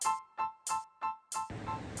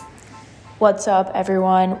What's up,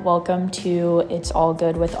 everyone? Welcome to It's All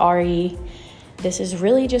Good with Ari. This is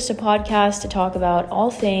really just a podcast to talk about all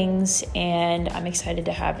things, and I'm excited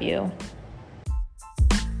to have you.